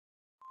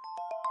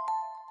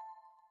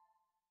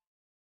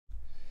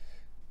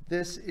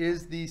This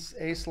is the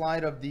A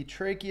slide of the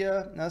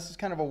trachea. Now this is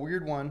kind of a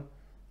weird one,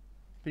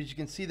 but as you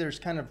can see there's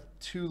kind of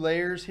two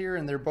layers here,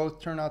 and they're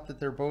both, turn out that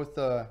they're both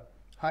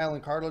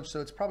hyaline cartilage, so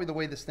it's probably the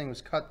way this thing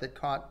was cut that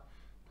caught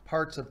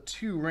parts of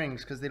two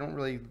rings, because they don't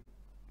really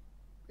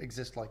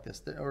exist like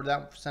this. Or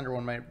that center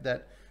one might,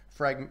 that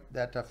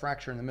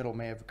fracture in the middle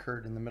may have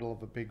occurred in the middle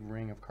of a big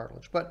ring of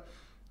cartilage. But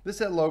this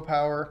is at low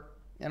power,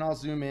 and I'll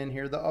zoom in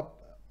here. The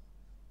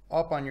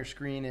up on your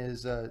screen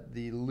is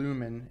the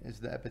lumen, is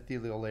the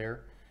epithelial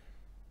layer.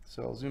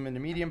 So I'll zoom into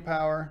medium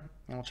power,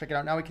 and we'll check it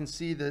out. Now we can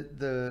see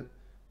the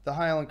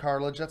hyaline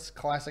cartilage. That's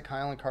classic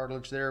hyaline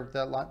cartilage there,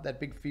 that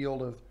big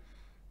field of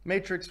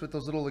matrix with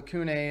those little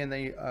lacunae and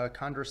the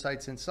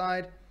chondrocytes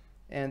inside.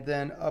 And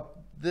then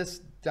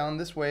down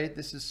this way,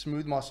 this is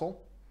smooth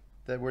muscle,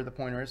 where the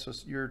pointer is. So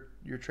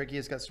your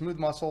trachea's got smooth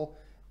muscle,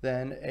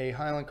 then a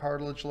hyaline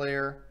cartilage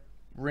layer,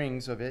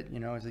 rings of it,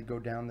 as they go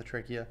down the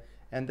trachea,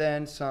 and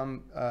then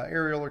some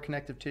areolar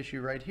connective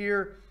tissue right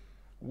here,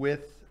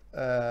 with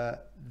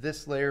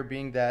this layer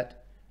being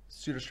that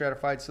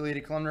pseudostratified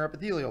ciliated columnar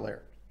epithelial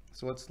layer.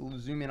 So let's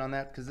zoom in on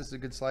that, because this is a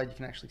good slide. You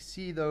can actually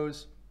see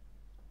those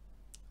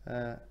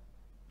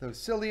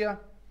cilia.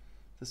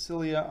 The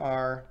cilia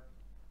are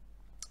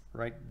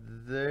right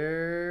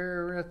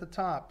there at the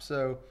top.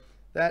 So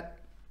that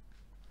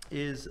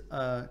is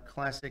a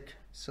classic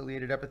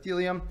ciliated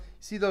epithelium.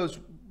 See those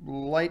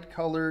light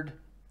colored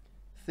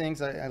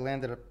things? I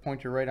landed a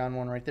pointer right on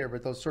one right there,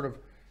 but those sort of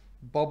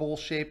bubble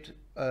shaped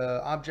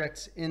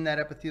objects in that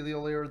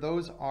epithelial layer,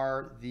 those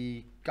are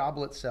the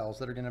goblet cells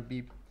that are going to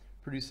be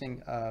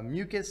producing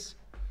mucus.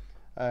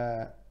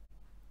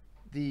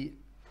 The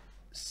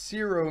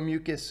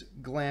seromucus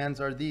glands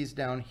are these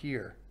down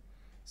here.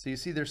 So you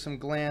see there's some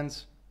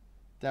glands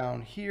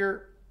down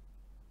here,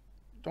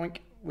 doink,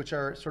 which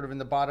are sort of in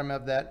the bottom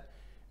of that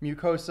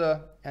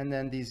mucosa, and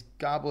then these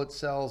goblet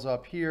cells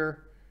up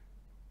here,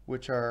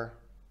 which are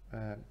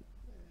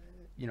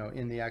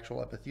in the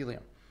actual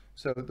epithelium.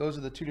 So those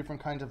are the two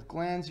different kinds of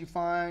glands you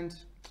find.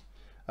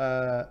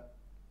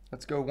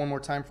 Let's go one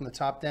more time from the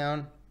top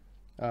down.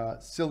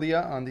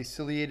 Cilia on the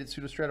ciliated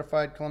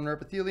pseudostratified columnar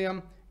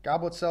epithelium.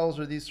 Goblet cells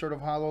are these sort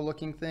of hollow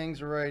looking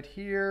things right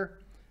here.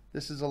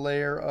 This is a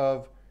layer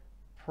of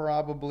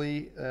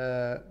probably,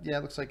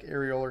 it looks like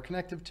areolar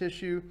connective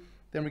tissue.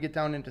 Then we get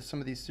down into some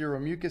of these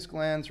seromucus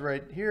glands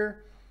right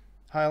here.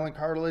 Hyaline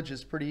cartilage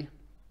is pretty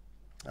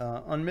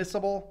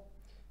unmissable.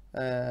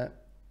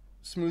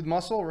 Smooth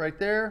muscle right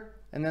there.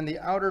 And then the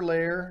outer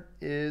layer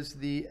is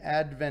the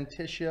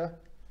Adventitia,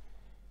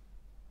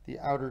 the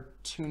outer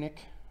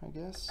tunic, I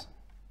guess.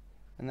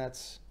 And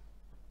that's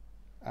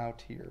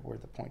out here where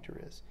the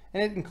pointer is.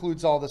 And it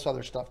includes all this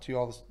other stuff too,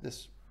 all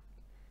this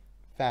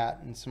fat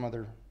and some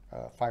other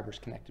fibrous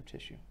connective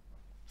tissue.